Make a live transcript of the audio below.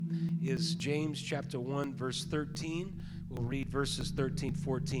is James chapter 1, verse 13. We'll read verses 13,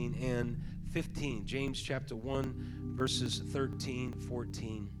 14, and 15. James chapter 1, verses 13,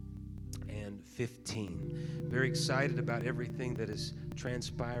 14, and 15. Very excited about everything that is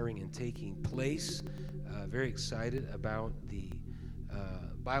transpiring and taking place. Very excited about the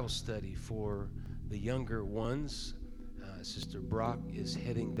Bible study for the younger ones. Sister Brock is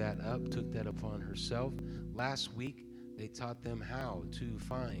heading that up, took that upon herself. Last week, they taught them how to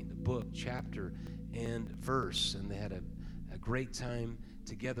find a book, chapter, and verse, and they had a great time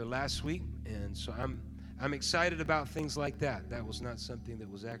together last week. And so I'm excited about things like that. That was not something that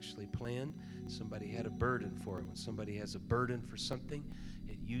was actually planned. Somebody had a burden for it. When somebody has a burden for something,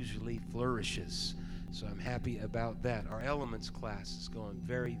 it usually flourishes. So I'm happy about that. Our elements class is going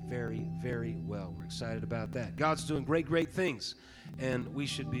very, very, very well. We're excited about that. God's doing great, great things, and we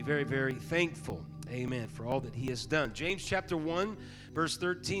should be very, very thankful, amen, for all that he has done. James chapter 1, verse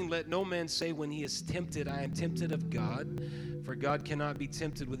 13, let no man say when he is tempted, I am tempted of God, for God cannot be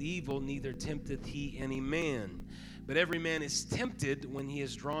tempted with evil, neither tempteth he any man. But every man is tempted when he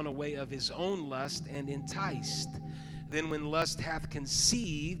is drawn away of his own lust and enticed. Then when lust hath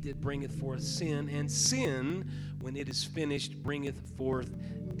conceived, it bringeth forth sin, and sin, when it is finished, bringeth forth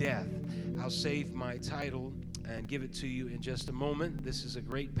death. I'll save my title and give it to you in just a moment. This is a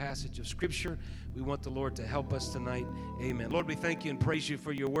great passage of Scripture. We want the Lord to help us tonight. Amen. Lord, we thank you and praise you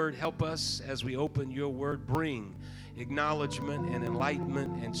for your word. Help us as we open your word. Bring acknowledgement and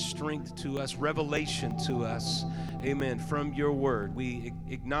enlightenment and strength to us, revelation to us, amen, from your word. We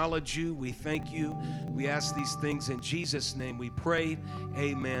acknowledge you. We thank you. We ask these things in Jesus' name we pray.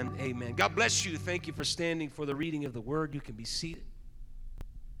 Amen, amen. God bless you. Thank you for standing for the reading of the word. You can be seated.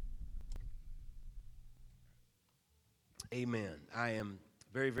 Amen. I am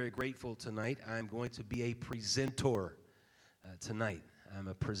very, very grateful tonight. I'm going to be a presenter tonight. I'm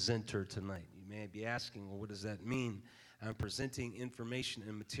a presenter tonight. You may be asking, well, what does that mean? I'm presenting information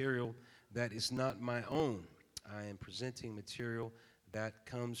and material that is not my own. I am presenting material that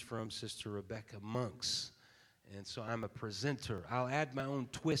comes from Sister Rebecca Monks. And so I'm a presenter. I'll add my own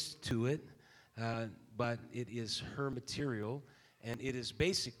twist to it, but it is her material. And it is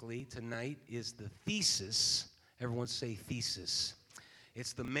basically, tonight, is the thesis. Everyone say thesis.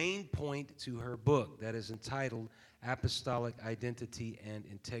 It's the main point to her book that is entitled Apostolic Identity and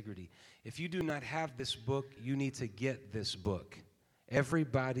Integrity. If you do not have this book, you need to get this book.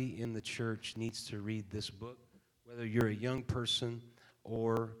 Everybody in the church needs to read this book, whether you're a young person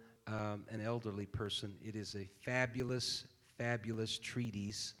or an elderly person. It is a fabulous, fabulous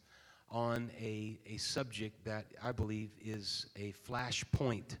treatise on a subject that I believe is a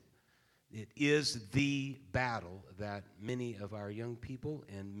flashpoint. It is the battle that many of our young people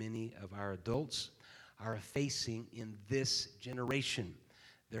and many of our adults are facing in this generation.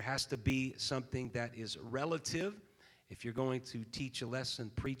 There has to be something that is relative. If you're going to teach a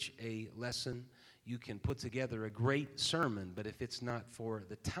lesson, preach a lesson, you can put together a great sermon, but if it's not for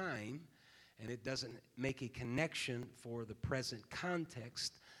the time and it doesn't make a connection for the present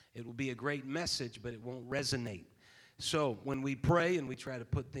context, it will be a great message, but it won't resonate. So when we pray and we try to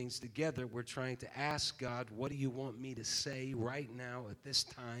put things together, we're trying to ask God, what do you want me to say right now at this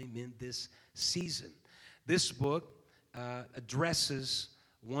time in this season? This book addresses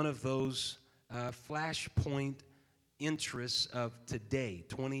one of those flashpoint interests of today,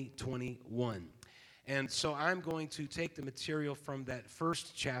 2021. And so I'm going to take the material from that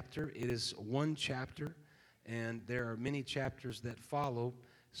first chapter. It is one chapter, and there are many chapters that follow.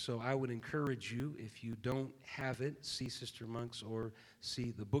 So I would encourage you, if you don't have it, see Sister Monks or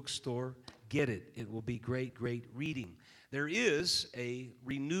see the bookstore, get it. It will be great, great reading. There is a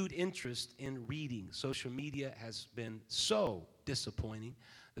renewed interest in reading. Social media has been so disappointing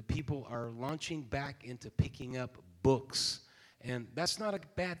that people are launching back into picking up books. And that's not a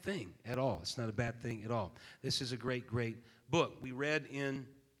bad thing at all. It's not a bad thing at all. This is a great, great book. We read in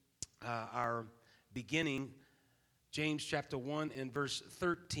our beginning James chapter 1 and verse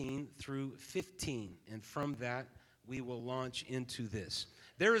 13 through 15. And from that, we will launch into this.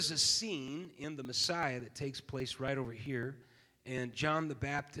 There is a scene in the Messiah that takes place right over here. And John the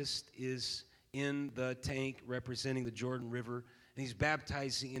Baptist is in the tank representing the Jordan River. And he's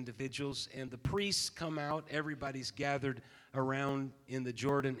baptizing individuals. And the priests come out. Everybody's gathered around in the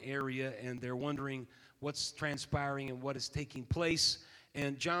Jordan area. And they're wondering what's transpiring and what is taking place.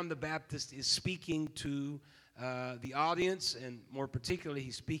 And John the Baptist is speaking to the audience, and more particularly,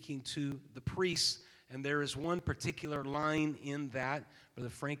 he's speaking to the priests. And there is one particular line in that. Brother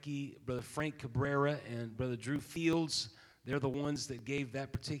Frank Cabrera and Brother Drew Fields, they're the ones that gave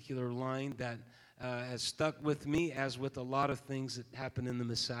that particular line that has stuck with me, as with a lot of things that happen in the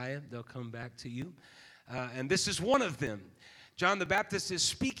Messiah. They'll come back to you. And this is one of them. John the Baptist is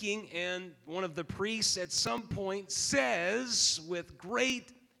speaking, and one of the priests at some point says with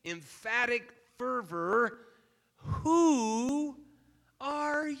great emphatic fervor, "Who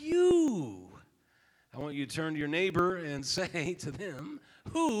are you?" I want you to turn to your neighbor and say to them,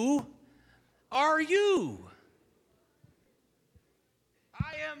 "Who are you?"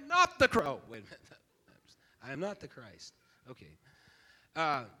 I am not the Christ. Oh, wait a minute. I am not the Christ. Okay.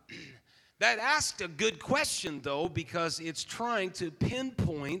 That asked a good question, though, because it's trying to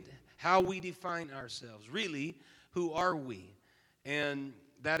pinpoint how we define ourselves. Really, who are we? And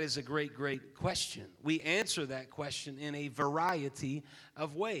that is a great, great question. We answer that question in a variety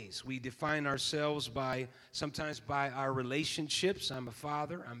of ways. We define ourselves sometimes by our relationships. I'm a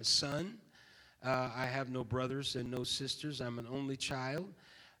father. I'm a son. I have no brothers and no sisters. I'm an only child.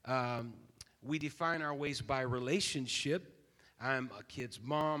 We define our ways by relationship. I'm a kid's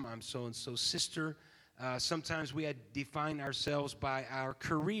mom. I'm so-and-so's sister. Sometimes we define ourselves by our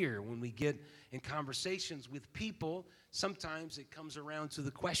career. When we get in conversations with people, sometimes it comes around to the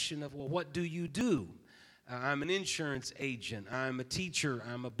question of, well, what do you do? I'm an insurance agent. I'm a teacher.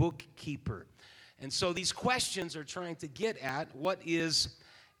 I'm a bookkeeper. And so these questions are trying to get at what is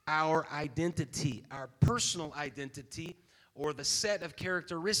our identity, our personal identity, or the set of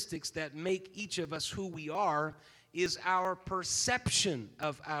characteristics that make each of us who we are, is our perception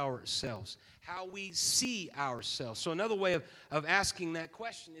of ourselves, how we see ourselves. So another way of asking that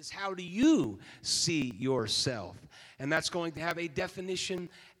question is, how do you see yourself? And that's going to have a definition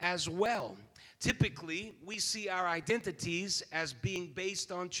as well. Typically, we see our identities as being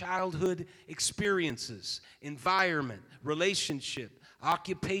based on childhood experiences, environment, relationship,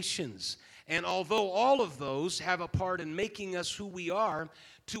 occupations. And although all of those have a part in making us who we are,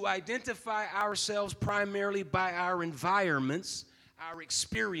 to identify ourselves primarily by our environments, our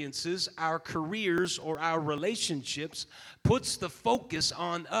experiences, our careers, or our relationships puts the focus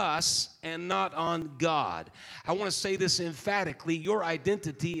on us and not on God. I want to say this emphatically. Your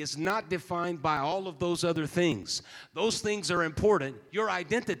identity is not defined by all of those other things. Those things are important. Your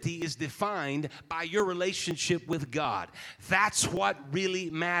identity is defined by your relationship with God. That's what really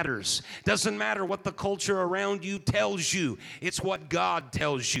matters. Doesn't matter what the culture around you tells you. It's what God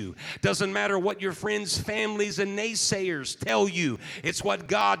tells you. Doesn't matter what your friends, families, and naysayers tell you. It's what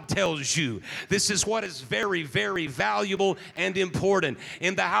God tells you. This is what is very, very valuable and important.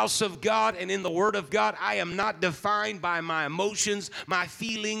 In the house of God and in the Word of God, I am not defined by my emotions, my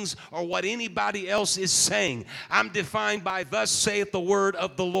feelings, or what anybody else is saying. I'm defined by thus saith the word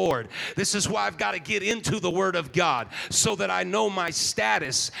of the Lord. This is why I've got to get into the Word of God so that I know my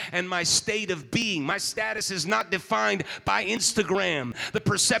status and my state of being. My status is not defined by Instagram. The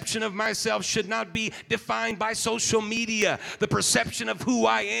perception of myself should not be defined by social media. The perception of who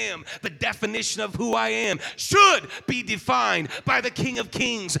I am, the definition of who I am, should be defined by the King of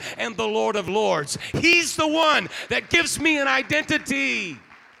Kings and the Lord of Lords. He's the one that gives me an identity.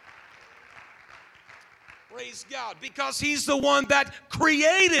 Praise God, because He's the one that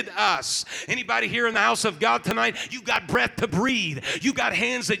created us. Anybody here in the house of God tonight, you got breath to breathe. You got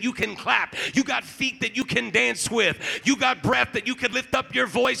hands that you can clap. You got feet that you can dance with. You got breath that you can lift up your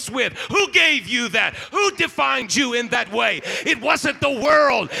voice with. Who gave you that? Who defined you in that way? It wasn't the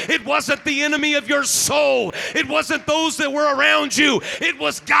world. It wasn't the enemy of your soul. It wasn't those that were around you. It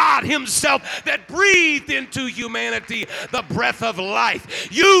was God Himself that breathed into humanity the breath of life.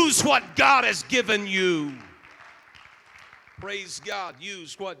 Use what God has given you. Praise God.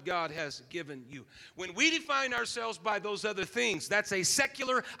 Use what God has given you. When we define ourselves by those other things, that's a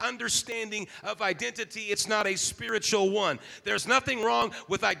secular understanding of identity. It's not a spiritual one. There's nothing wrong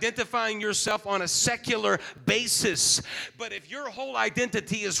with identifying yourself on a secular basis. But if your whole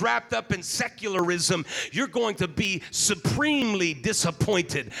identity is wrapped up in secularism, you're going to be supremely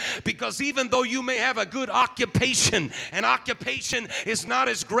disappointed. Because even though you may have a good occupation, an occupation is not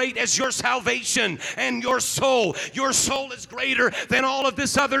as great as your salvation and your soul. Your soul is greater than all of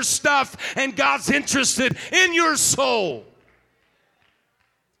this other stuff, and God's interested in your soul.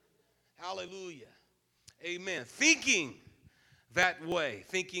 Hallelujah. Amen. Thinking that way,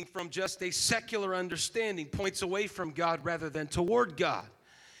 thinking from just a secular understanding, points away from God rather than toward God.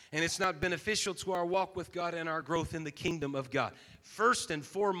 And it's not beneficial to our walk with God and our growth in the kingdom of God. First and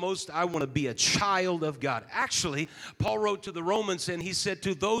foremost, I want to be a child of God. Actually, Paul wrote to the Romans and he said,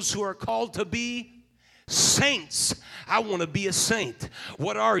 to those who are called to be Saints, I want to be a saint.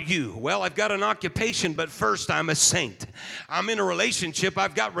 What are you? Well, I've got an occupation, but first I'm a saint. I'm in a relationship.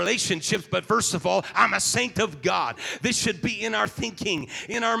 I've got relationships, but first of all, I'm a saint of God. This should be in our thinking,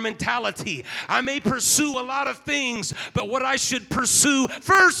 in our mentality. I may pursue a lot of things, but what I should pursue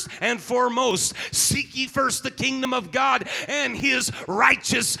first and foremost, seek ye first the kingdom of God and his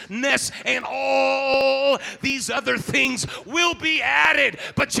righteousness, and all these other things will be added.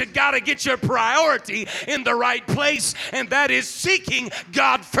 But you got to get your priority in the right place, and that is seeking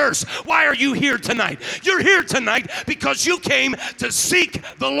God first. Why are you here tonight? You're here tonight because you came to seek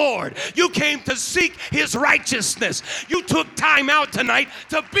the Lord. You came to seek his righteousness. You took time out tonight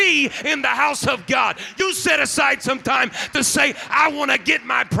to be in the house of God. You set aside some time to say, I want to get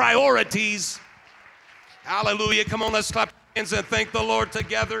my priorities. Hallelujah. Come on, let's clap hands and thank the Lord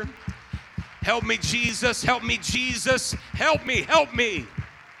together. Help me, Jesus. Help me, Jesus. Help me. Help me.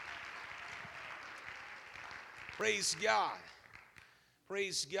 Praise God.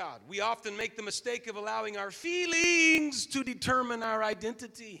 Praise God. We often make the mistake of allowing our feelings to determine our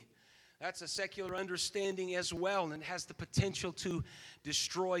identity. That's a secular understanding as well, and it has the potential to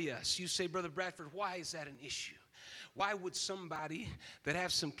destroy us. You say, Brother Bradford, why is that an issue? Why would somebody that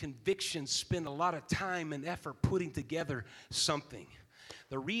has some conviction spend a lot of time and effort putting together something?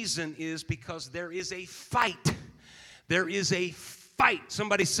 The reason is because there is a fight. There is a fight.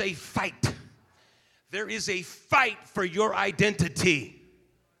 Somebody say fight. There is a fight for your identity.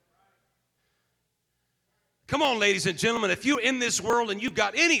 Come on, ladies and gentlemen, if you're in this world and you've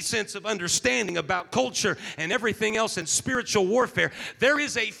got any sense of understanding about culture and everything else in spiritual warfare, there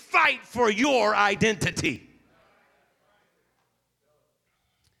is a fight for your identity.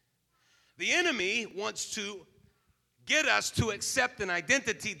 The enemy wants to get us to accept an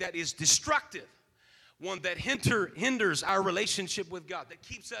identity that is destructive, one that hinders our relationship with God, that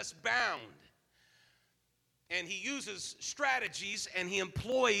keeps us bound. And he uses strategies, and he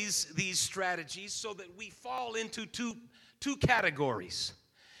employs these strategies so that we fall into two categories.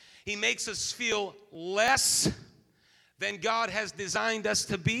 He makes us feel less than God has designed us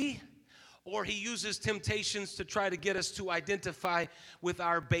to be, or he uses temptations to try to get us to identify with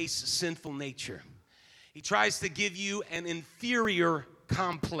our base sinful nature. He tries to give you an inferior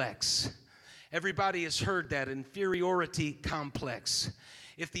complex. Everybody has heard that, inferiority complex.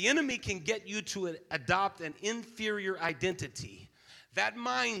 If the enemy can get you to adopt an inferior identity, that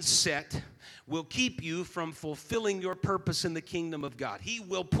mindset will keep you from fulfilling your purpose in the kingdom of God. He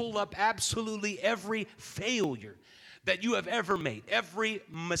will pull up absolutely every failure that you have ever made, every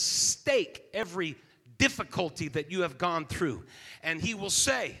mistake, every difficulty that you have gone through. And he will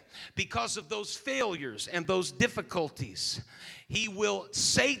say, because of those failures and those difficulties, he will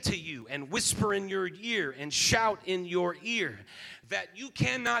say to you and whisper in your ear and shout in your ear that you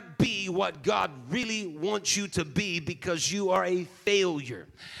cannot be what God really wants you to be because you are a failure.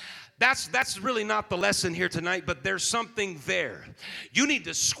 That's really not the lesson here tonight, but there's something there. You need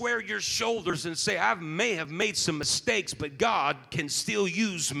to square your shoulders and say, I may have made some mistakes, but God can still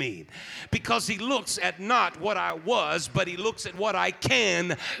use me. Because he looks at not what I was, but he looks at what I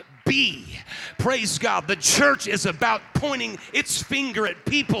can be. Praise God. The church is about pointing its finger at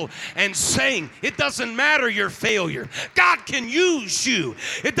people and saying, it doesn't matter your failure. God can use you.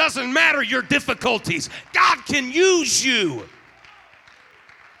 It doesn't matter your difficulties. God can use you.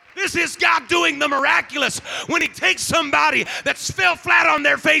 This is God doing the miraculous when he takes somebody that's fell flat on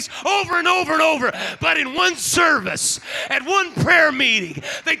their face over and over and over. But in one service, at one prayer meeting,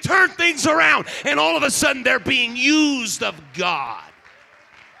 they turn things around and all of a sudden they're being used of God.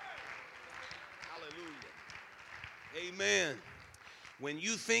 Hallelujah. Amen. When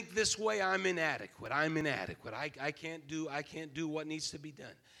you think this way, I'm inadequate. I can't do what needs to be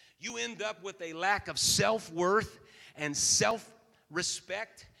done. You end up with a lack of self-worth and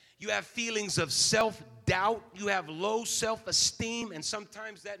self-respect. You have feelings of self-doubt. You have low self-esteem, and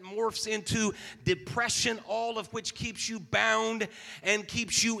sometimes that morphs into depression, all of which keeps you bound and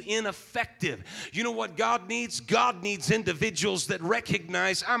keeps you ineffective. You know what God needs? God needs individuals that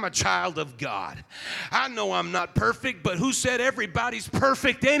recognize I'm a child of God. I know I'm not perfect, but who said everybody's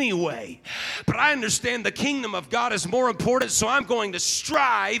perfect anyway? But I understand the kingdom of God is more important, so I'm going to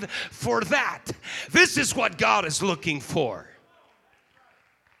strive for that. This is what God is looking for.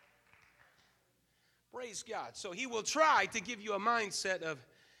 Praise God. So he will try to give you a mindset of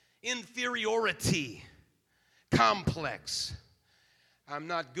inferiority complex. I'm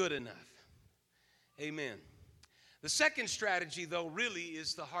not good enough. Amen. The second strategy, though, really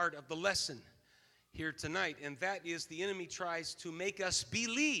is the heart of the lesson here tonight, and that is the enemy tries to make us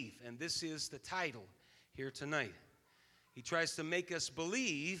believe, and this is the title here tonight. He tries to make us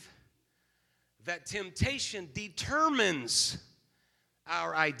believe that temptation determines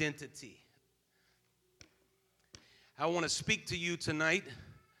our identity. I want to speak to you tonight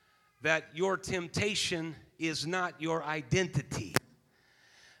that your temptation is not your identity.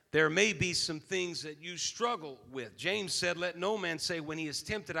 There may be some things that you struggle with. James said, let no man say when he is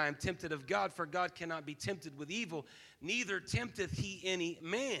tempted, I am tempted of God, for God cannot be tempted with evil, neither tempteth he any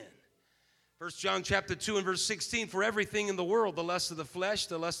man. 1 John chapter 2 and verse 16, for everything in the world, the lust of the flesh,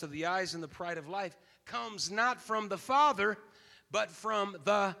 the lust of the eyes, and the pride of life, comes not from the Father, but from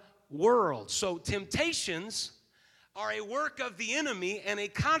the world. So temptations are a work of the enemy and a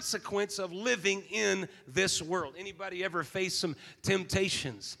consequence of living in this world. Anybody ever face some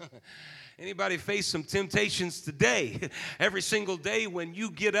temptations? Anybody face some temptations today? Every single day when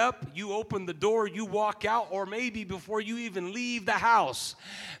you get up, you open the door, you walk out, or maybe before you even leave the house,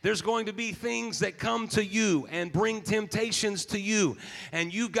 there's going to be things that come to you and bring temptations to you.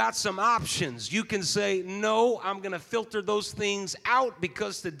 And you got some options. You can say, no, I'm going to filter those things out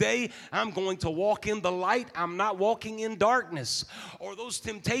because today I'm going to walk in the light. I'm not walking in darkness. Or those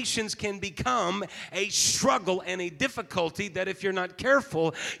temptations can become a struggle and a difficulty that if you're not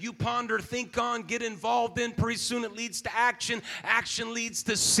careful, you ponder, think on, get involved in. Pretty soon it leads to action. Action leads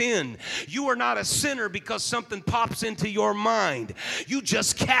to sin. You are not a sinner because something pops into your mind. You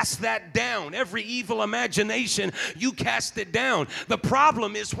just cast that down. Every evil imagination, you cast it down. The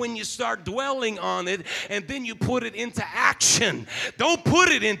problem is when you start dwelling on it and then you put it into action. Don't put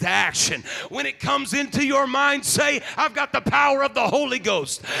it into action. When it comes into your mind, say, I've got the power of the Holy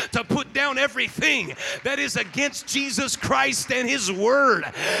Ghost to put down everything that is against Jesus Christ and His Word.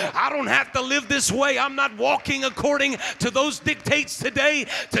 I don't have to live this way. I'm not walking according to those dictates today.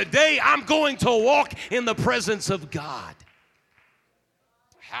 Today, I'm going to walk in the presence of God.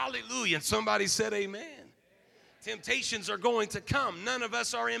 Hallelujah. And somebody said amen. Temptations are going to come. None of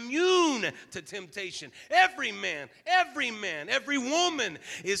us are immune to temptation. Every man, every woman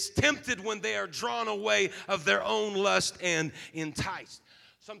is tempted when they are drawn away of their own lust and enticed.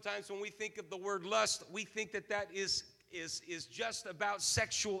 Sometimes when we think of the word lust, we think that that is just about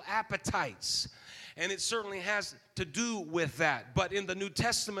sexual appetites. And it certainly has to do with that. But in the New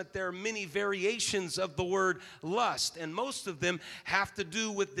Testament, there are many variations of the word lust. And most of them have to do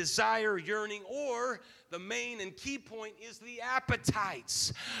with desire, yearning, or the main and key point is the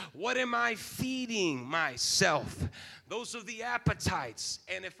appetites. What am I feeding myself? Those are the appetites.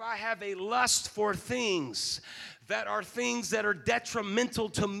 And if I have a lust for things that are detrimental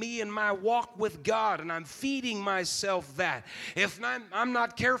to me in my walk with God, and I'm feeding myself that, if I'm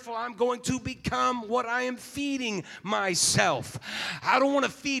not careful, I'm going to become what I am feeding myself. I don't want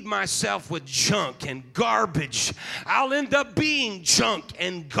to feed myself with junk and garbage. I'll end up being junk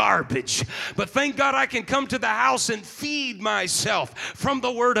and garbage. But thank God I can come to the house and feed myself from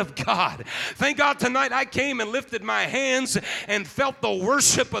the Word of God. Thank God tonight I came and lifted my hands and felt the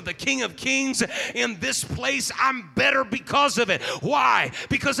worship of the King of Kings in this place. I'm better because of it. Why?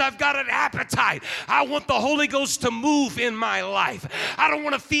 Because I've got an appetite. I want the Holy Ghost to move in my life. I don't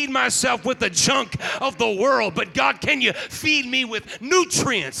want to feed myself with the junk of the world, but God, can you feed me with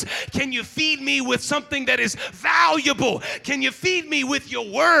nutrients? Can you feed me with something that is valuable? Can you feed me with your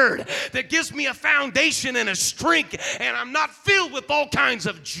word that gives me a foundation and a strength, and I'm not filled with all kinds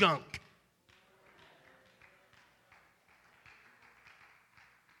of junk?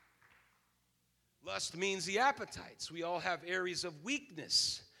 Lust means the appetites. We all have areas of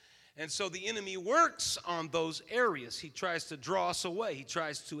weakness. And so the enemy works on those areas. He tries to draw us away. He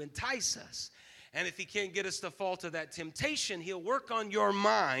tries to entice us. And if he can't get us to fall to that temptation, he'll work on your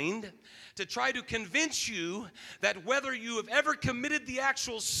mind to try to convince you that whether you have ever committed the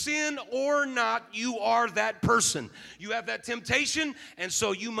actual sin or not, you are that person. You have that temptation, and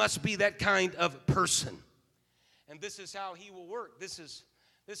so you must be that kind of person. And this is how he will work. This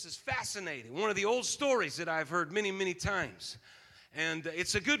is fascinating. One of the old stories that I've heard many, many times, and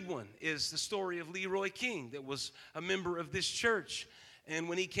it's a good one, is the story of Leroy King, that was a member of this church. And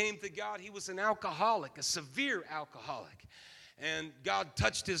when he came to God, he was an alcoholic, a severe alcoholic. And God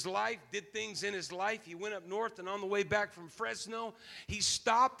touched his life, did things in his life. He went up north, and on the way back from Fresno, he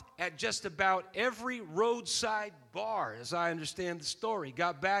stopped at just about every roadside bar, as I understand the story. He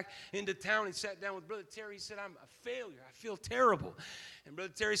got back into town. He sat down with Brother Terry. He said, I'm a failure. I feel terrible. And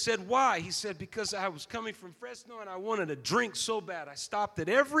Brother Terry said, why? He said, because I was coming from Fresno and I wanted a drink so bad. I stopped at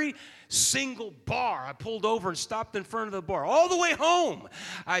every single bar. I pulled over and stopped in front of the bar. All the way home,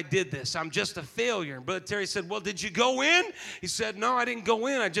 I did this. I'm just a failure. And Brother Terry said, well, did you go in? He said, no, I didn't go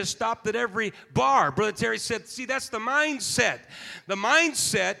in. I just stopped at every bar. Brother Terry said, see, that's the mindset. The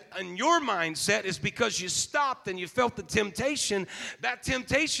mindset and your mindset is because you stopped and you felt the temptation, that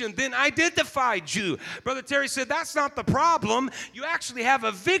temptation then identified you. Brother Terry said, that's not the problem. You actually have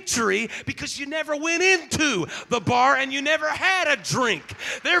a victory because you never went into the bar and you never had a drink.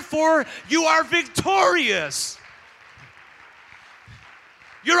 Therefore, you are victorious.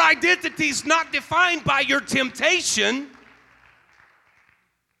 Your identity is not defined by your temptation.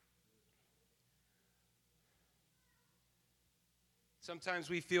 Sometimes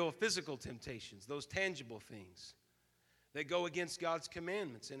we feel physical temptations, those tangible things that go against God's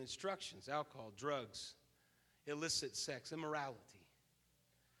commandments and instructions: alcohol, drugs, illicit sex, immorality.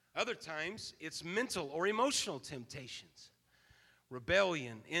 Other times, it's mental or emotional temptations: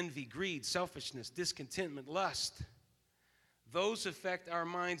 rebellion, envy, greed, selfishness, discontentment, lust. Those affect our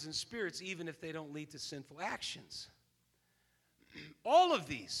minds and spirits even if they don't lead to sinful actions. All of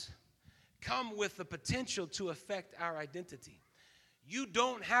these come with the potential to affect our identity. You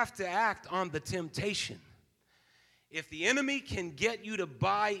don't have to act on the temptation. If the enemy can get you to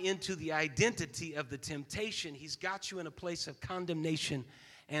buy into the identity of the temptation, he's got you in a place of condemnation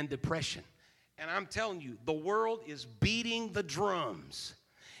and depression. And I'm telling you, the world is beating the drums.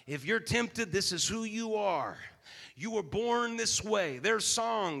 If you're tempted, this is who you are. You were born this way. There's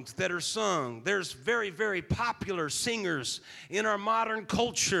songs that are sung. There's very, very popular singers in our modern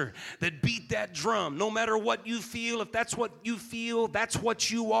culture that beat that drum. No matter what you feel, if that's what you feel, that's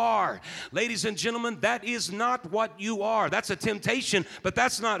what you are. Ladies and gentlemen, that is not what you are. That's a temptation, but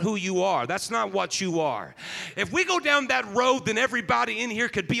that's not who you are. That's not what you are. If we go down that road, then everybody in here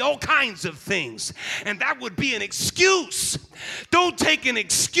could be all kinds of things, and that would be an excuse. Don't take an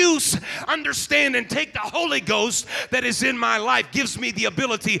excuse. Understand and take the Holy Ghost that is in my life. Gives me the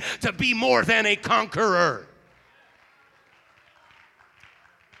ability to be more than a conqueror.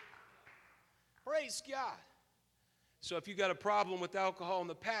 Praise God. So if you got a problem with alcohol in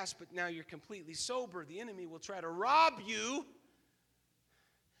the past, but now you're completely sober, the enemy will try to rob you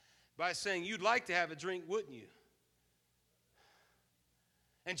by saying, you'd like to have a drink, wouldn't you?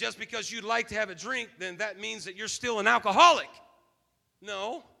 And just because you'd like to have a drink, then that means that you're still an alcoholic.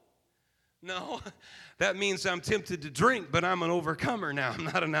 No. That means I'm tempted to drink, but I'm an overcomer now. I'm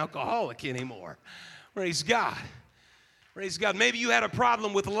not an alcoholic anymore. Praise God. Praise God. Maybe you had a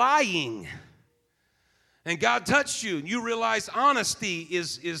problem with lying, and God touched you, and you realize honesty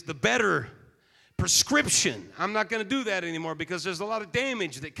is the better prescription. I'm not going to do that anymore because there's a lot of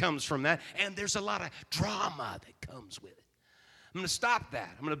damage that comes from that, and there's a lot of drama that comes with it. I'm going to stop that.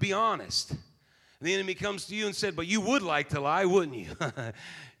 I'm going to be honest. And the enemy comes to you and said, but you would like to lie, wouldn't you?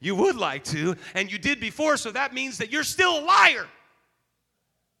 You would like to, and you did before, so that means that you're still a liar.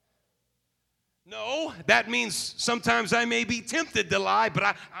 No, that means sometimes I may be tempted to lie,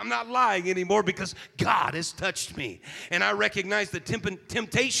 but I'm not lying anymore because God has touched me. And I recognize the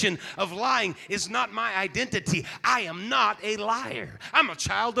temptation of lying is not my identity. I am not a liar. I'm a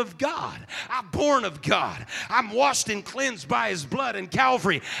child of God. I'm born of God. I'm washed and cleansed by His blood in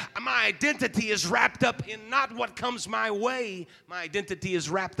Calvary. My identity is wrapped up in not what comes my way. My identity is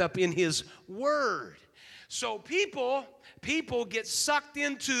wrapped up in His Word. So people get sucked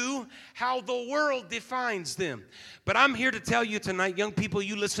into how the world defines them. But I'm here to tell you tonight, young people,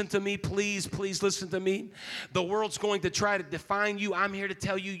 you listen to me, please listen to me. The world's going to try to define you. I'm here to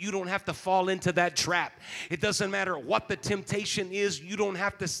tell you, you don't have to fall into that trap. It doesn't matter what the temptation is. You don't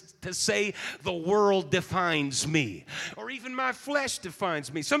have to say the world defines me or even my flesh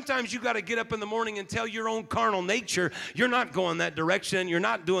defines me. Sometimes you got to get up in the morning and tell your own carnal nature, you're not going that direction. You're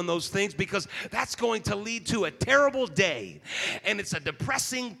not doing those things because that's going to lead to a terrible day. And it's a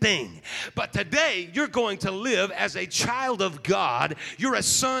depressing thing. But today, you're going to live as a child of God. You're a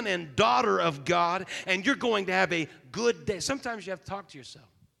son and daughter of God, and you're going to have a good day. Sometimes you have to talk to yourself.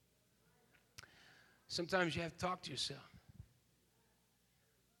 Sometimes you have to talk to yourself.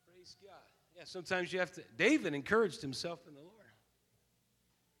 Praise God. Yeah, sometimes you have to. David encouraged himself in the Lord.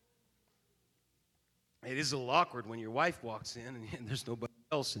 It is a little awkward when your wife walks in and there's nobody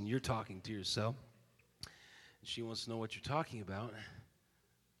else and you're talking to yourself. She wants to know what you're talking about.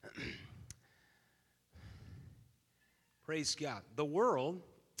 Praise God. The world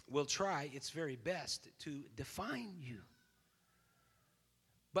will try its very best to define you.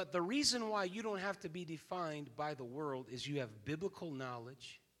 But the reason why you don't have to be defined by the world is you have biblical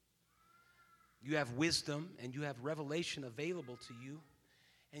knowledge, you have wisdom, and you have revelation available to you,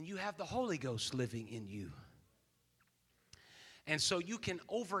 and you have the Holy Ghost living in you. And so you can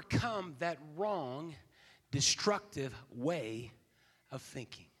overcome that wrong, destructive way of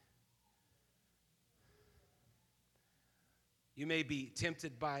thinking. You may be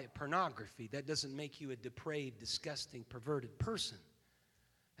tempted by pornography. That doesn't make you a depraved, disgusting, perverted person.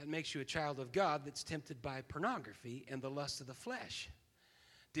 That makes you a child of God that's tempted by pornography and the lust of the flesh.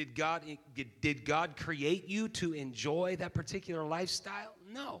 Did God create you to enjoy that particular lifestyle?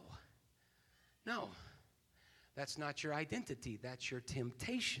 No. No. That's not your identity. That's your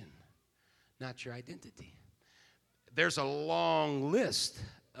temptation, not your identity. There's a long list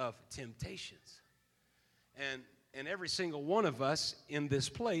of temptations. And every single one of us in this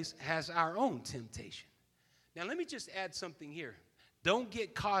place has our own temptation. Now, let me just add something here. Don't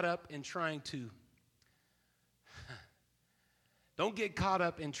get caught up in trying to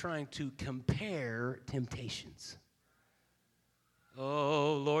compare temptations.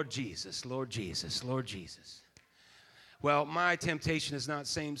 Oh, Lord Jesus, Lord Jesus, Lord Jesus. Well, my temptation is not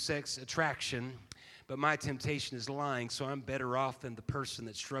same-sex attraction, but my temptation is lying, so I'm better off than the person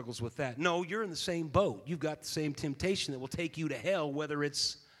that struggles with that. No, you're in the same boat. You've got the same temptation that will take you to hell, whether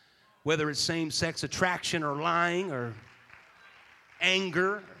it's same-sex attraction or lying or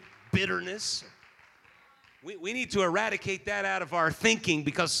anger, or bitterness. We need to eradicate that out of our thinking,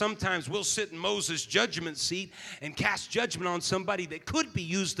 because sometimes we'll sit in Moses' judgment seat and cast judgment on somebody that could be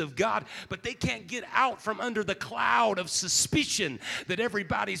used of God, but they can't get out from under the cloud of suspicion that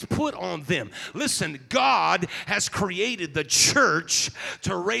everybody's put on them. Listen, God has created the church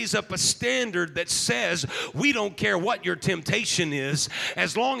to raise up a standard that says we don't care what your temptation is,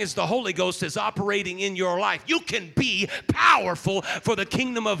 as long as the Holy Ghost is operating in your life, you can be powerful for the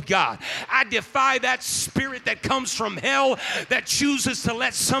kingdom of God. I defy that spirit that comes from hell that chooses to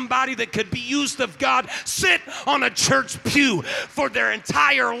let somebody that could be used of God sit on a church pew for their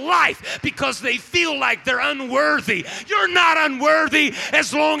entire life because they feel like they're unworthy. You're not unworthy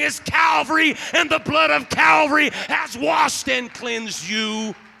as long as Calvary and the blood of Calvary has washed and cleansed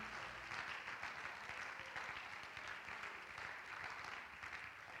you.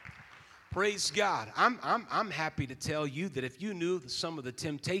 Praise God. I'm happy to tell you that if you knew some of the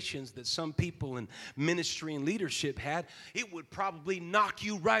temptations that some people in ministry and leadership had, it would probably knock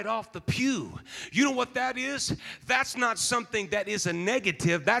you right off the pew. You know what that is? That's not something that is a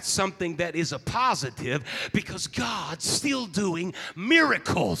negative. That's something that is a positive, because God's still doing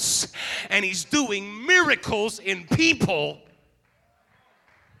miracles. And He's doing miracles in people.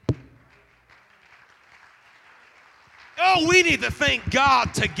 Oh, we need to thank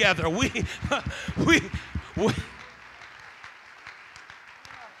God together. We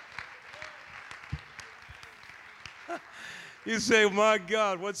You say, my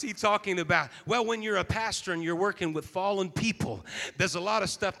God, what's he talking about? Well, when you're a pastor and you're working with fallen people, there's a lot of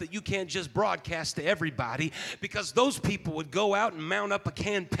stuff that you can't just broadcast to everybody, because those people would go out and mount up a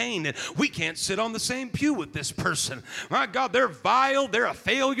campaign that we can't sit on the same pew with this person. My God, they're vile, they're a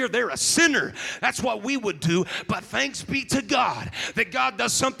failure, they're a sinner. That's what we would do. But thanks be to God that God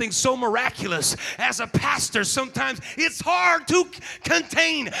does something so miraculous. As a pastor, sometimes it's hard to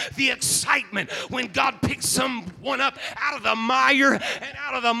contain the excitement when God picks someone up out of the mire and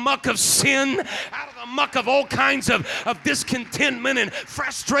out of the muck of sin, out of the muck of all kinds of discontentment and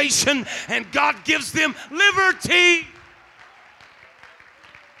frustration, and God gives them liberty.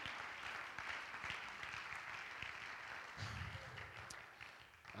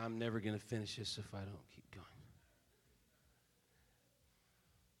 I'm never going to finish this if I don't keep going.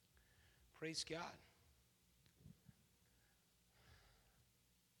 Praise God.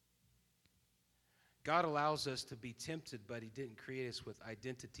 God allows us to be tempted, but He didn't create us with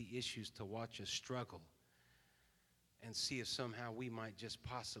identity issues to watch us struggle and see if somehow we might just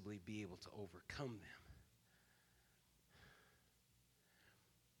possibly be able to overcome them.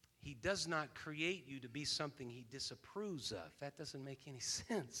 He does not create you to be something He disapproves of. That doesn't make any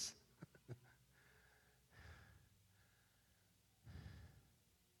sense.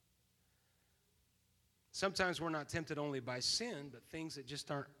 Sometimes we're not tempted only by sin, but things that just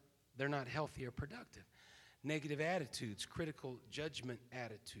aren't, they're not healthy or productive. Negative attitudes, critical judgmental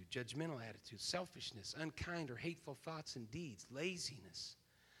attitudes, selfishness, unkind or hateful thoughts and deeds, laziness,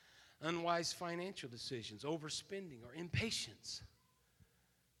 unwise financial decisions, overspending, or impatience.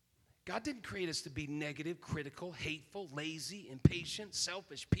 God didn't create us to be negative, critical, hateful, lazy, impatient,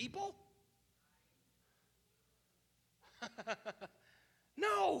 selfish people.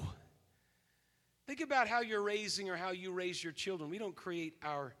 No. Think about how you're raising or how you raise your children. We don't create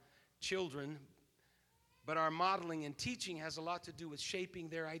our children, but our modeling and teaching has a lot to do with shaping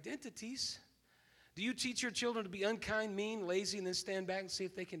their identities. Do you teach your children to be unkind, mean, lazy, and then stand back and see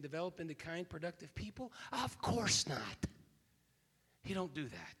if they can develop into kind, productive people? Of course not. You don't do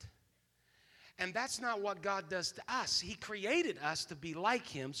that. And that's not what God does to us. He created us to be like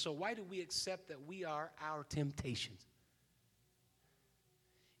Him, so why do we accept that we are our temptations?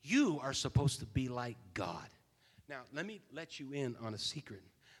 You are supposed to be like God. Now, let me let you in on a secret.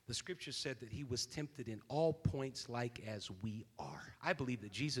 The scripture said that he was tempted in all points like as we are. I believe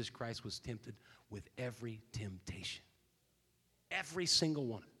that Jesus Christ was tempted with every temptation. Every single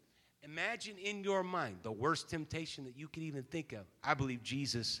one. Imagine in your mind the worst temptation that you could even think of. I believe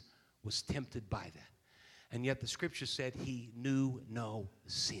Jesus was tempted by that. And yet the scripture said he knew no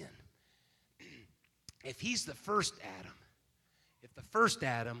sin. If he's the first Adam, if the first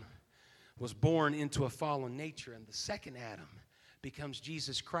Adam was born into a fallen nature and the second Adam becomes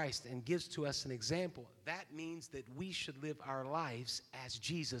Jesus Christ and gives to us an example, that means that we should live our lives as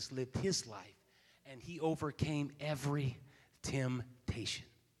Jesus lived his life, and he overcame every temptation.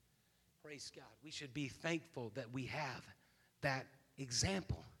 Praise God. We should be thankful that we have that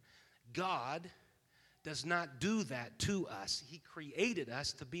example. God does not do that to us. He created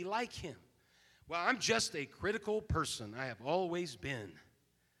us to be like him. Well, I'm just a critical person. I have always been.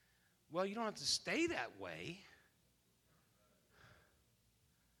 Well, you don't have to stay that way.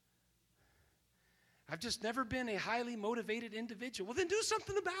 I've just never been a highly motivated individual. Well, then do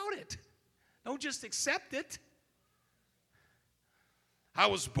something about it. Don't just accept it. I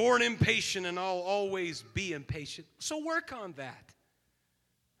was born impatient and I'll always be impatient. So work on that.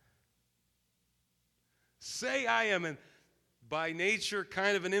 Say I am by nature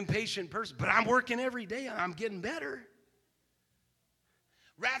kind of an impatient person, but I'm working every day and I'm getting better.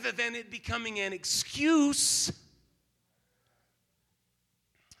 Rather than it becoming an excuse.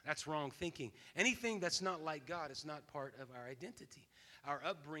 That's wrong thinking. Anything that's not like God is not part of our identity. Our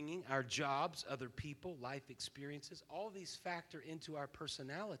upbringing, our jobs, other people, life experiences, all these factor into our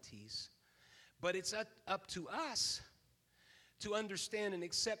personalities. But it's up to us to understand and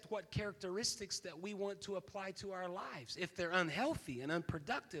accept what characteristics that we want to apply to our lives. If they're unhealthy and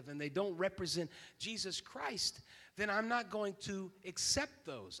unproductive and they don't represent Jesus Christ, then I'm not going to accept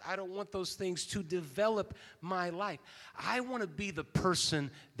those. I don't want those things to develop my life. I want to be the person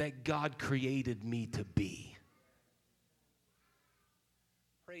that God created me to be.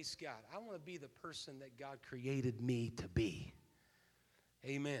 Praise God. I want to be the person that God created me to be.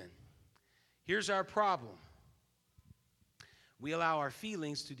 Amen. Here's our problem. We allow our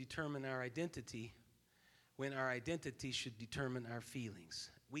feelings to determine our identity when our identity should determine our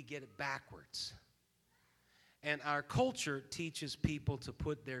feelings. We get it backwards. And our culture teaches people to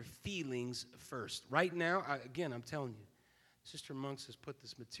put their feelings first. Right now, again, I'm telling you, Sister Monks has put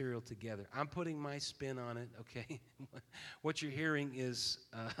this material together. I'm putting my spin on it, okay? What you're hearing is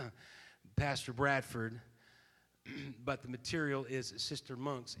Pastor Bradford, but the material is Sister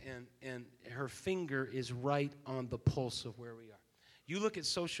Monks, and her finger is right on the pulse of where we are. You look at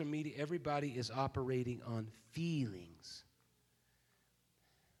social media, everybody is operating on feelings.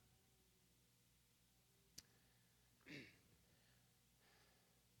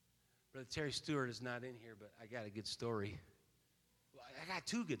 Brother Terry Stewart is not in here, but I got a good story. Well, I got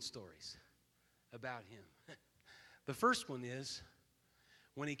two good stories about him. The first one is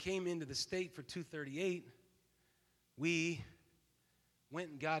when he came into the state for 238, we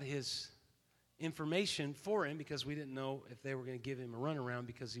went and got his information for him because we didn't know if they were going to give him a runaround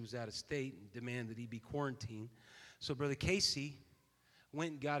because he was out of state and demanded he be quarantined. So Brother Casey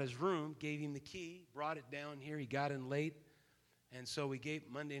went and got his room, gave him the key, brought it down here. He got in late. And so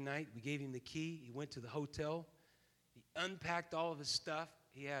Monday night, we gave him the key. He went to the hotel. He unpacked all of his stuff.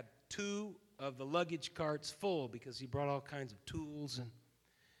 He had 2 of the luggage carts full because he brought all kinds of tools. And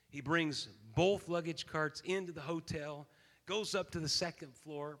he brings both luggage carts into the hotel, goes up to the second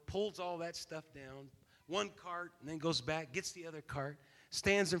floor, pulls all that stuff down, one cart, and then goes back, gets the other cart,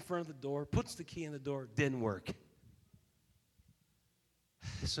 stands in front of the door, puts the key in the door. Didn't work.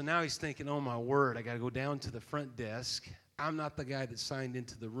 So now he's thinking, oh, my word, I got to go down to the front desk. I'm not the guy that signed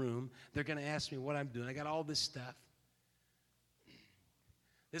into the room. They're going to ask me what I'm doing. I got all this stuff.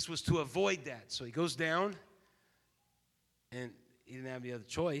 This was to avoid that. So he goes down, and he didn't have any other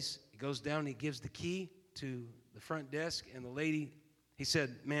choice. He goes down and he gives the key to the front desk, and the lady, he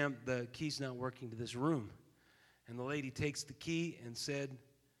said, ma'am, the key's not working to this room. And the lady takes the key and said,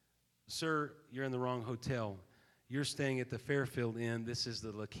 sir, you're in the wrong hotel. You're staying at the Fairfield Inn. This is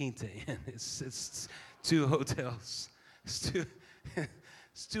the La Quinta Inn. It's 2 hotels. It's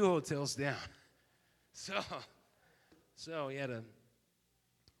two hotels down. So he had to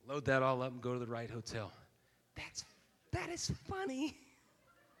load that all up and go to the right hotel. That is funny.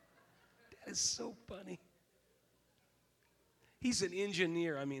 That is so funny. He's an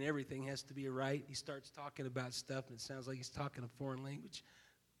engineer. I mean, everything has to be right. He starts talking about stuff, and it sounds like he's talking a foreign language.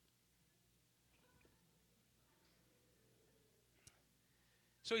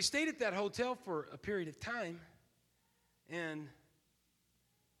 So he stayed at that hotel for a period of time. And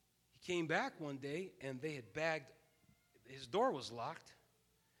he came back one day, and they had bagged, his door was locked,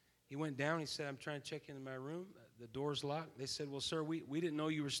 He went down. He said, I'm trying to check into my room. The door's locked. They said, well, sir, we didn't know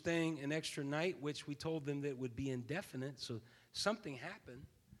you were staying an extra night, which we told them that it would be indefinite, so something happened.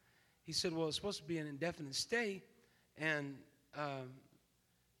 He said, well, it's supposed to be an indefinite stay, and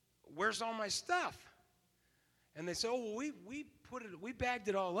where's all my stuff? And they said, oh, well, we bagged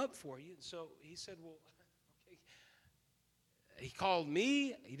it all up for you. So he said, well, okay. He called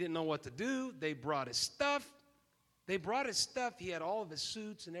me. He didn't know what to do. They brought his stuff. He had all of his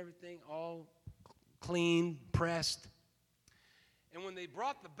suits and everything all clean, pressed. And when they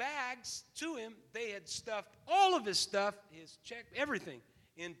brought the bags to him, they had stuffed all of his stuff, his check, everything,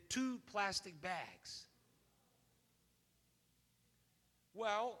 in 2 plastic bags.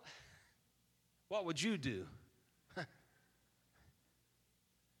 Well, what would you do?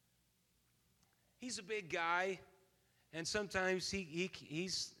 He's a big guy, and sometimes he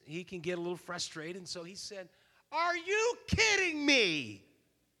can get a little frustrated, and so he said, are you kidding me?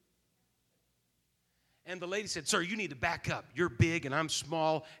 And the lady said, sir, you need to back up. You're big and I'm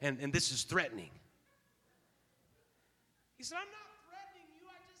small, and this is threatening. He said, I'm not threatening you.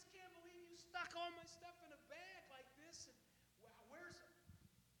 I just can't believe you stuck all my stuff in a bag like this. And where's it?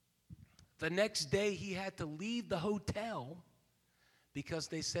 The next day, he had to leave the hotel because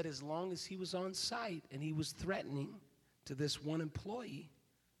they said as long as he was on site and he was threatening to this one employee,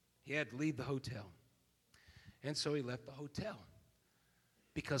 he had to leave the hotel. And so he left the hotel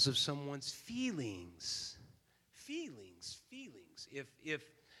because of someone's feelings.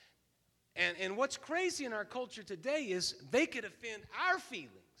 And what's crazy in our culture today is they could offend our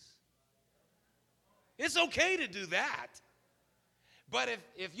feelings. It's okay to do that. But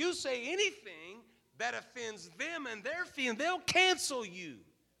if you say anything that offends them and their feelings, they'll cancel you.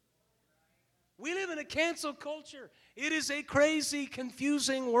 We live in a cancel culture. It is a crazy,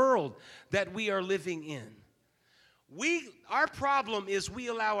 confusing world that we are living in. Our problem is we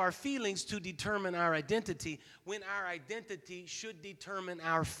allow our feelings to determine our identity when our identity should determine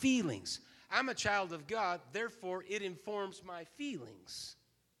our feelings. I'm a child of God, therefore it informs my feelings.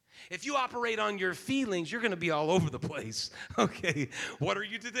 If you operate on your feelings, you're going to be all over the place. Okay, what are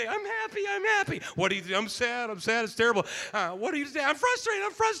you today? I'm happy. What are you today? I'm sad, it's terrible. What are you today? I'm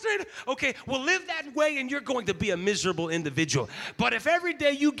frustrated. Okay, well, live that way and you're going to be a miserable individual. But if every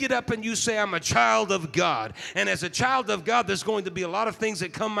day you get up and you say, I'm a child of God, and as a child of God, there's going to be a lot of things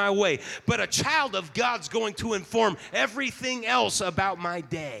that come my way, but a child of God's going to inform everything else about my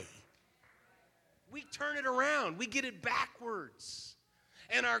day. We turn it around. We get it backwards.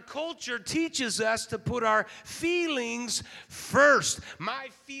 And our culture teaches us to put our feelings first. My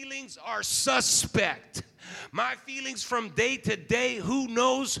feelings are suspect. My feelings from day to day, who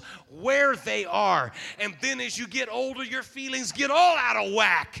knows where they are. And then as you get older, your feelings get all out of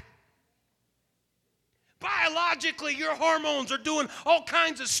whack. Biologically, your hormones are doing all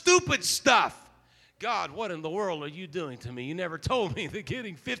kinds of stupid stuff. God, what in the world are you doing to me? You never told me that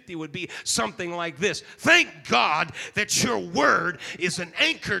getting 50 would be something like this. Thank God that your word is an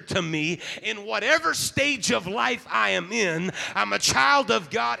anchor to me in whatever stage of life I am in. I'm a child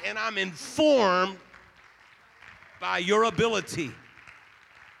of God, and I'm informed by your ability.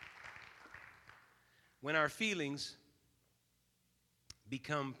 When our feelings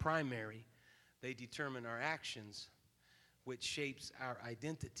become primary, they determine our actions, which shapes our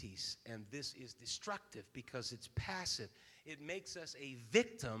identities. And this is destructive because it's passive. It makes us a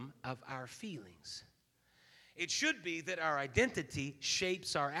victim of our feelings. It should be that our identity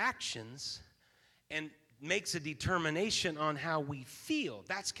shapes our actions and makes a determination on how we feel.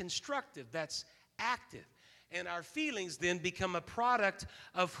 That's constructive. That's active. And our feelings then become a product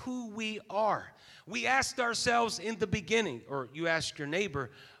of who we are. We asked ourselves in the beginning, or you ask your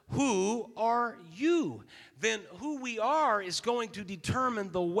neighbor, who are you? Then who we are is going to determine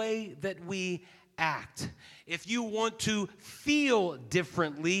the way that we act. If you want to feel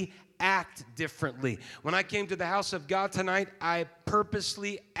differently, act differently. When I came to the house of God tonight, I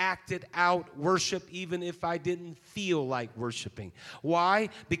purposely acted out worship even if I didn't feel like worshiping. Why?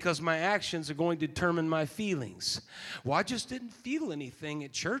 Because my actions are going to determine my feelings. Well, I just didn't feel anything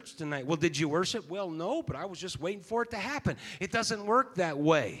at church tonight. Well, did you worship? Well, no, but I was just waiting for it to happen. It doesn't work that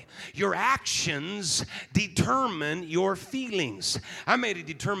way. Your actions determine your feelings. I made a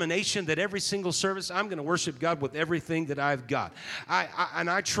determination that every single service I'm going to worship God with everything that I've got.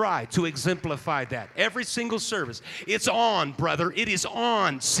 I try to exemplify that. Every single service. It's on, brother. It is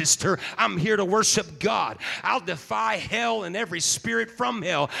on, sister. I'm here to worship God. I'll defy hell and every spirit from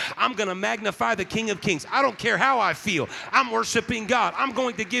hell. I'm going to magnify the King of Kings. I don't care how I feel. I'm worshiping God. I'm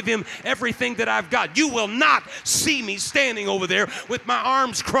going to give him everything that I've got. You will not see me standing over there with my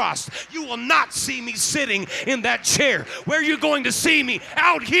arms crossed. You will not see me sitting in that chair. Where are you going to see me?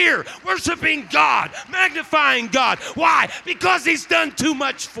 Out here, worshiping God, magnifying God. Why? Because he's done too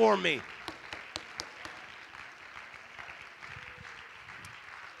much for me.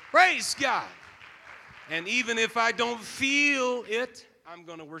 Praise God. And even if I don't feel it, I'm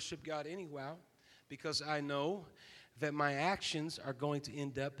going to worship God anyhow, because I know that my actions are going to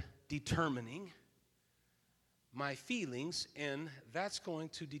end up determining my feelings, and that's going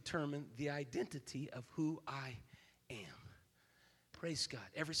to determine the identity of who I am. Praise God.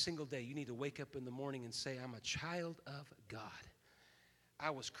 Every single day you need to wake up in the morning and say, I'm a child of God.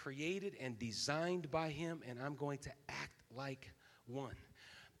 I was created and designed by him, and I'm going to act like one.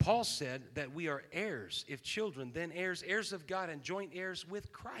 Paul said that we are heirs, if children, then heirs, heirs of God and joint heirs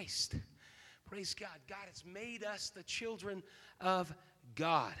with Christ. Praise God. God has made us the children of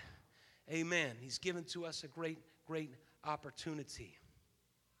God. Amen. He's given to us a great, great opportunity.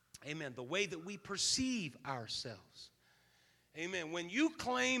 Amen. The way that we perceive ourselves. Amen. When you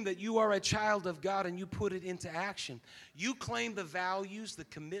claim that you are a child of God and you put it into action, you claim the values, the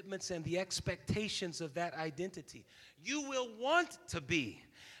commitments, and the expectations of that identity. You will want to be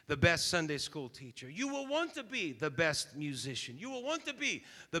the best Sunday school teacher. You will want to be the best musician. You will want to be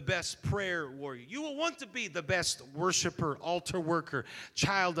the best prayer warrior. You will want to be the best worshiper, altar worker,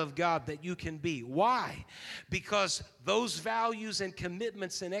 child of God that you can be. Why? Because those values and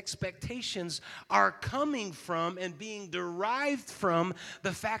commitments and expectations are coming from and being derived from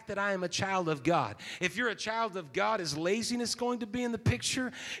the fact that I am a child of God. If you're a child of God, is laziness going to be in the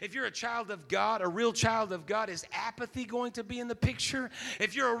picture? If you're a child of God, a real child of God, is apathy going to be in the picture?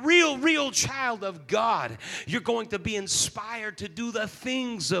 If you're a real child of God, you're going to be inspired to do the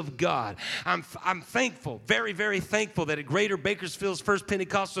things of God. I'm thankful, very, very thankful that at Greater Bakersfield's First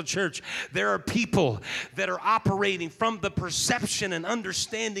Pentecostal Church, there are people that are operating from the perception and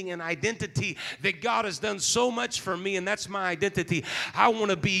understanding and identity that God has done so much for me, and that's my identity. I want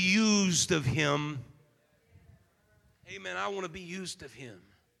to be used of him. Amen. I want to be used of him.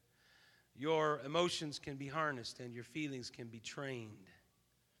 Your emotions can be harnessed and your feelings can be trained.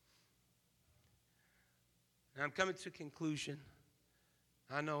 Now, I'm coming to a conclusion.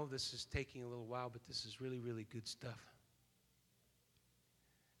 I know this is taking a little while, but this is really, really good stuff.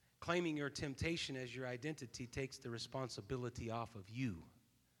 Claiming your temptation as your identity takes the responsibility off of you.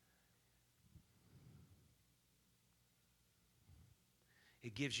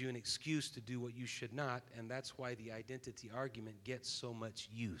 It gives you an excuse to do what you should not, and that's why the identity argument gets so much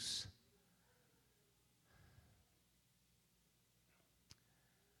use.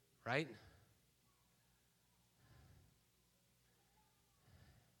 Right?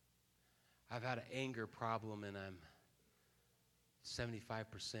 I've had an anger problem, and I'm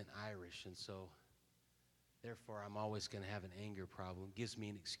 75% Irish, and so therefore I'm always going to have an anger problem. It gives me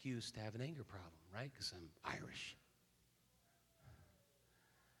an excuse to have an anger problem, right? Because I'm Irish.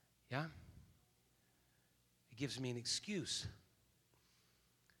 Yeah? It gives me an excuse.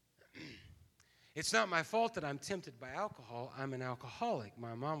 It's not my fault that I'm tempted by alcohol. I'm an alcoholic.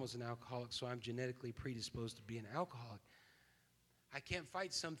 My mom was an alcoholic, so I'm genetically predisposed to be an alcoholic. I can't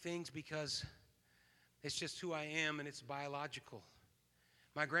fight some things because it's just who I am, and it's biological.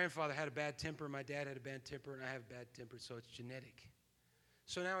 My grandfather had a bad temper, my dad had a bad temper, and I have a bad temper, so it's genetic.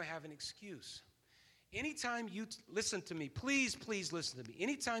 So now I have an excuse. Anytime you, listen to me, please listen to me.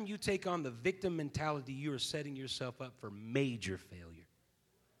 Anytime you take on the victim mentality, you are setting yourself up for major failure.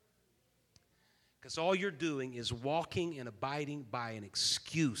 Because all you're doing is walking and abiding by an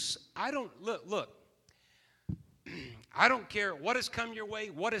excuse. Look. I don't care what has come your way,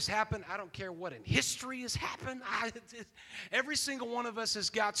 what has happened. I don't care what in history has happened. Every single one of us has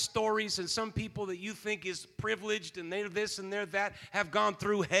got stories, and some people that you think is privileged and they're this and they're that have gone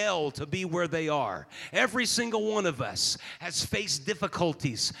through hell to be where they are. Every single one of us has faced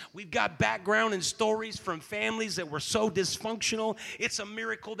difficulties. We've got background and stories from families that were so dysfunctional. It's a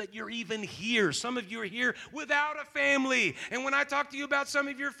miracle that you're even here. Some of you are here without a family. And when I talk to you about some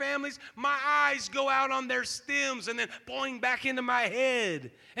of your families, my eyes go out on their stems and then boing back into my head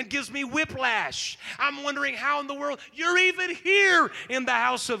and gives me whiplash. I'm wondering how in the world you're even here in the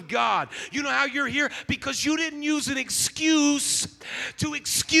house of God. You know how you're here? Because you didn't use an excuse to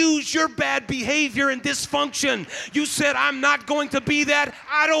excuse your bad behavior and dysfunction. You said, I'm not going to be that.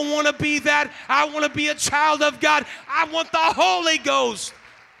 I don't want to be that. I want to be a child of God. I want the Holy Ghost.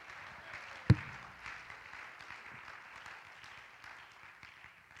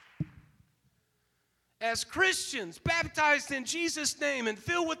 As Christians, baptized in Jesus' name and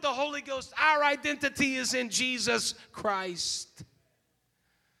filled with the Holy Ghost, our identity is in Jesus Christ.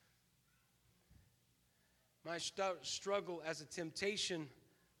 My struggle as a temptation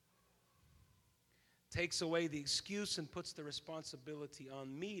takes away the excuse and puts the responsibility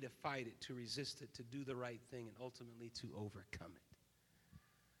on me to fight it, to resist it, to do the right thing, and ultimately to overcome it.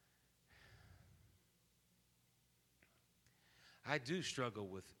 I do struggle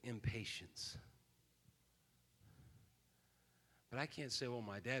with impatience. But I can't say, well,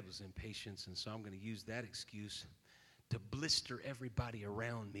 my dad was impatient, and so I'm going to use that excuse to blister everybody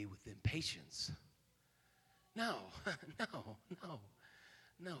around me with impatience. No.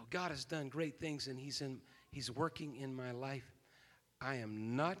 God has done great things, and He's working in my life. I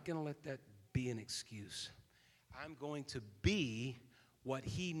am not going to let that be an excuse. I'm going to be what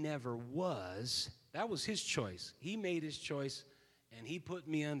He never was. That was His choice. He made His choice, and He put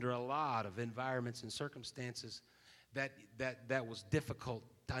me under a lot of environments and circumstances that was difficult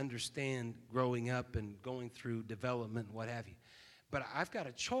to understand growing up and going through development and what have you. But I've got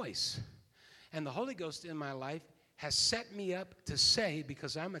a choice. And the Holy Ghost in my life has set me up to say,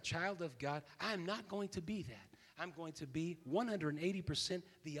 because I'm a child of God, I'm not going to be that. I'm going to be 180%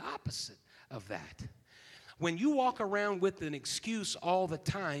 the opposite of that. When you walk around with an excuse all the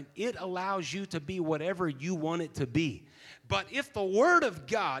time, it allows you to be whatever you want it to be. But if the Word of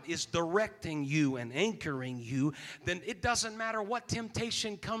God is directing you and anchoring you, then it doesn't matter what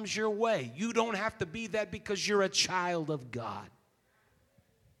temptation comes your way. You don't have to be that because you're a child of God.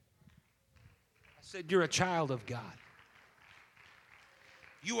 Said you're a child of God.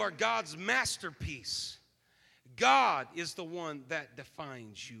 You are God's masterpiece. God is the one that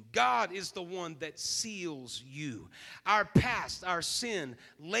defines you. God is the one that seals you. Our past, our sin,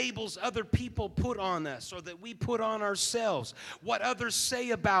 labels other people put on us or that we put on ourselves, what others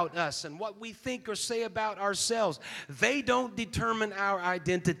say about us and what we think or say about ourselves, they don't determine our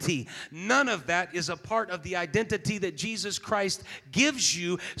identity. None of that is a part of the identity that Jesus Christ gives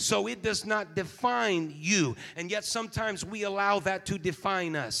you, so it does not define you. And yet sometimes we allow that to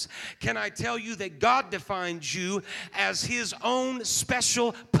define us. Can I tell you that God defines you as His own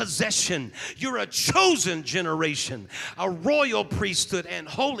special possession? You're a chosen generation, a royal priesthood and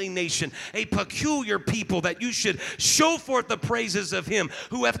holy nation, a peculiar people, that you should show forth the praises of Him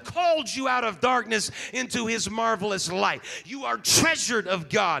who hath called you out of darkness into His marvelous light. You are treasured of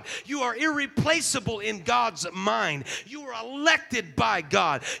God. You are irreplaceable in God's mind. You are elected by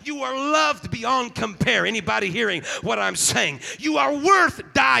God. You are loved beyond compare. Anybody hearing what I'm saying? You are worth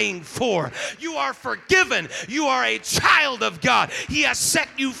dying for. You are forgiven. You are a child of God. He has set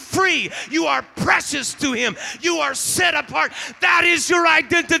you free. You are precious to Him. You are set apart. That is your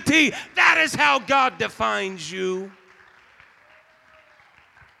identity. That is how God defines you.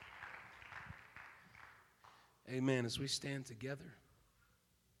 Amen. As we stand together.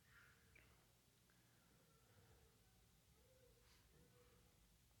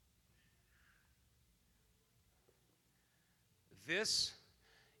 This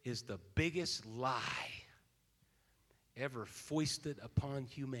is the biggest lie ever foisted upon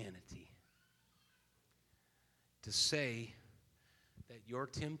humanity, to say that your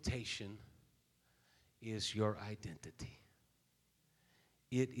temptation is your identity.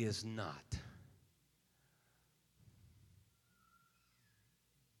 It is not.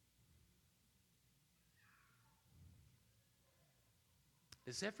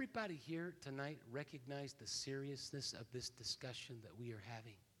 Does everybody here tonight recognize the seriousness of this discussion that we are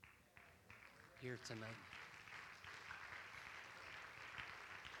having here tonight?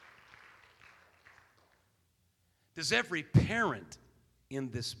 Does every parent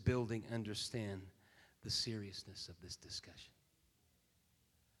in this building understand the seriousness of this discussion?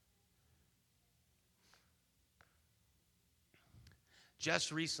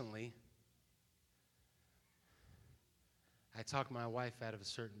 Just recently, I talked my wife out of a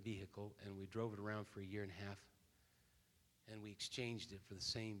certain vehicle, and we drove it around for a year and a half, and we exchanged it for the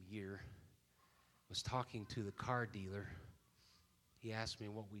same year. I was talking to the car dealer. He asked me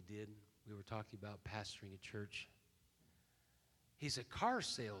what we did. We were talking about pastoring a church. He's a car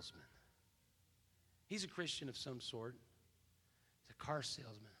salesman. He's a Christian of some sort. He's a car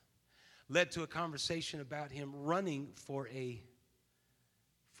salesman. Led to a conversation about him running for a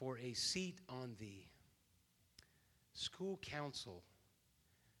seat on the school council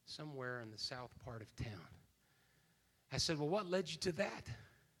somewhere in the south part of town. I said, well, what led you to that?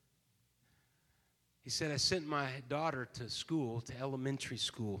 He said, I sent my daughter to school, to elementary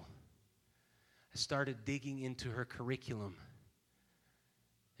school. I started digging into her curriculum.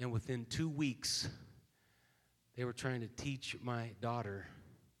 And within 2 weeks, they were trying to teach my daughter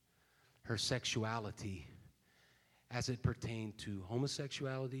her sexuality as it pertained to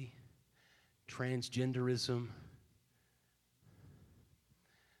homosexuality, transgenderism,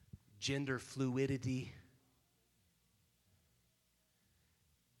 gender fluidity.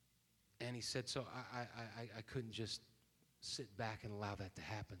 And he said, so I couldn't just sit back and allow that to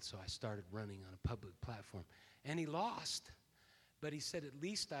happen, so I started running on a public platform. And he lost, but he said, at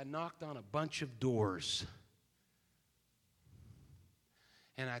least I knocked on a bunch of doors.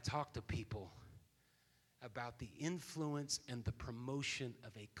 And I talked to people about the influence and the promotion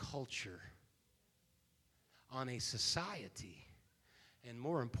of a culture on a society, and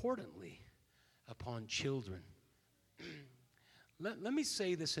more importantly, upon children. Let me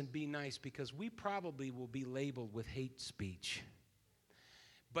say this and be nice, because we probably will be labeled with hate speech.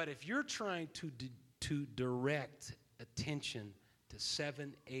 But if you're trying to direct attention to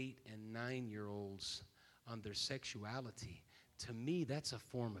 7, 8, and 9-year-olds on their sexuality, to me, that's a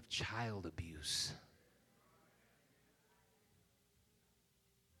form of child abuse.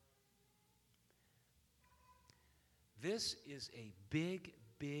 This is a big,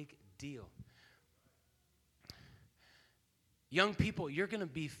 big deal. Young people, you're going to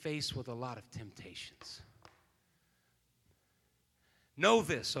be faced with a lot of temptations. Know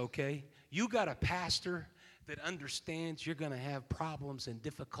this, okay? You got a pastor that understands you're going to have problems and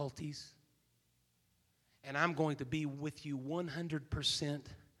difficulties, and I'm going to be with you 100%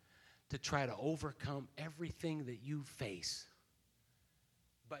 to try to overcome everything that you face.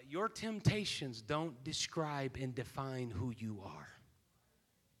 But your temptations don't describe and define who you are.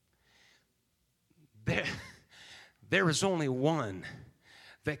 There is only one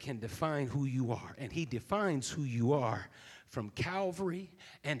that can define who you are, and he defines who you are from Calvary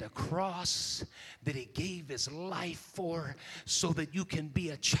and a cross that he gave his life for, so that you can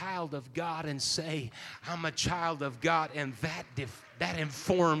be a child of God and say, I'm a child of God, and that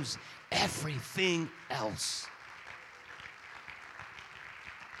informs everything else.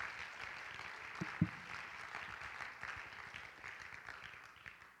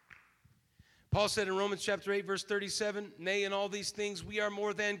 Paul said in Romans chapter 8, verse 37, nay, in all these things we are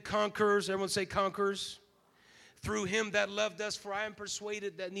more than conquerors. Everyone say conquerors. Through him that loved us, for I am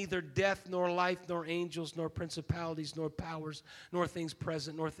persuaded that neither death, nor life, nor angels, nor principalities, nor powers, nor things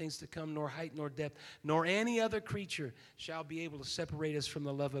present, nor things to come, nor height, nor depth, nor any other creature shall be able to separate us from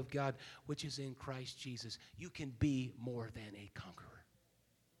the love of God, which is in Christ Jesus. You can be more than a conqueror.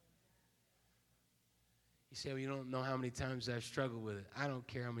 You say, well, you don't know how many times I've struggled with it. I don't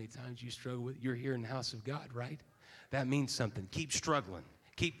care how many times you struggle with it. You're here in the house of God, right? That means something. Keep struggling.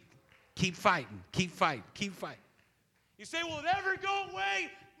 Keep fighting. Keep fighting. Keep fighting. You say, will it ever go away?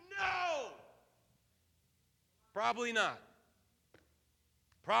 No. Probably not.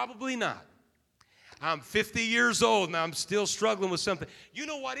 Probably not. I'm 50 years old and I'm still struggling with something. You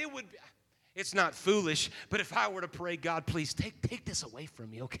know what? It would be, it's not foolish, but if I were to pray, God, please take this away from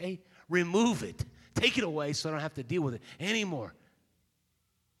me, okay? Remove it. Take it away so I don't have to deal with it anymore.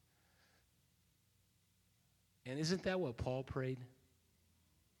 And isn't that what Paul prayed?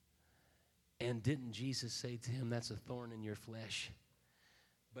 And didn't Jesus say to him, that's a thorn in your flesh?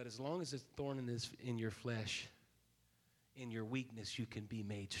 But as long as it's a thorn in your flesh, in your weakness you can be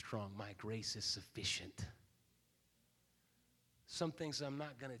made strong. My grace is sufficient. Some things I'm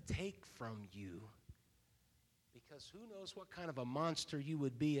not going to take from you, because who knows what kind of a monster you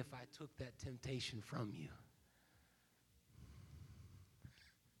would be if I took that temptation from you.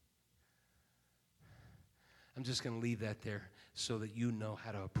 I'm just going to leave that there so that you know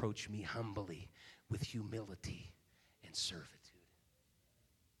how to approach me humbly with humility and servitude.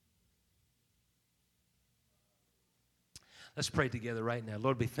 Let's pray together right now.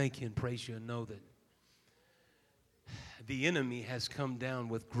 Lord, we thank you and praise you and know that the enemy has come down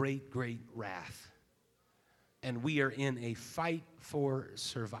with great, great wrath. And we are in a fight for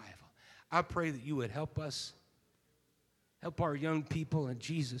survival. I pray that you would help us, help our young people and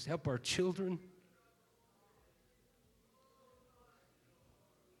Jesus, help our children,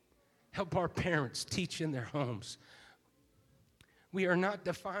 help our parents teach in their homes. We are not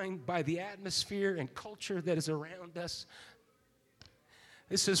defined by the atmosphere and culture that is around us.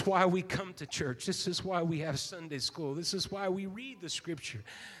 This is why we come to church. This is why we have Sunday school. This is why we read the scripture.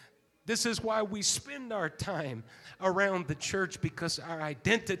 This is why we spend our time around the church, because our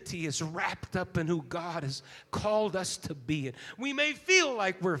identity is wrapped up in who God has called us to be. We may feel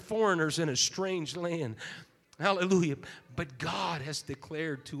like we're foreigners in a strange land. Hallelujah. But God has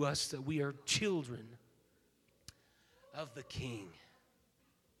declared to us that we are children of the King.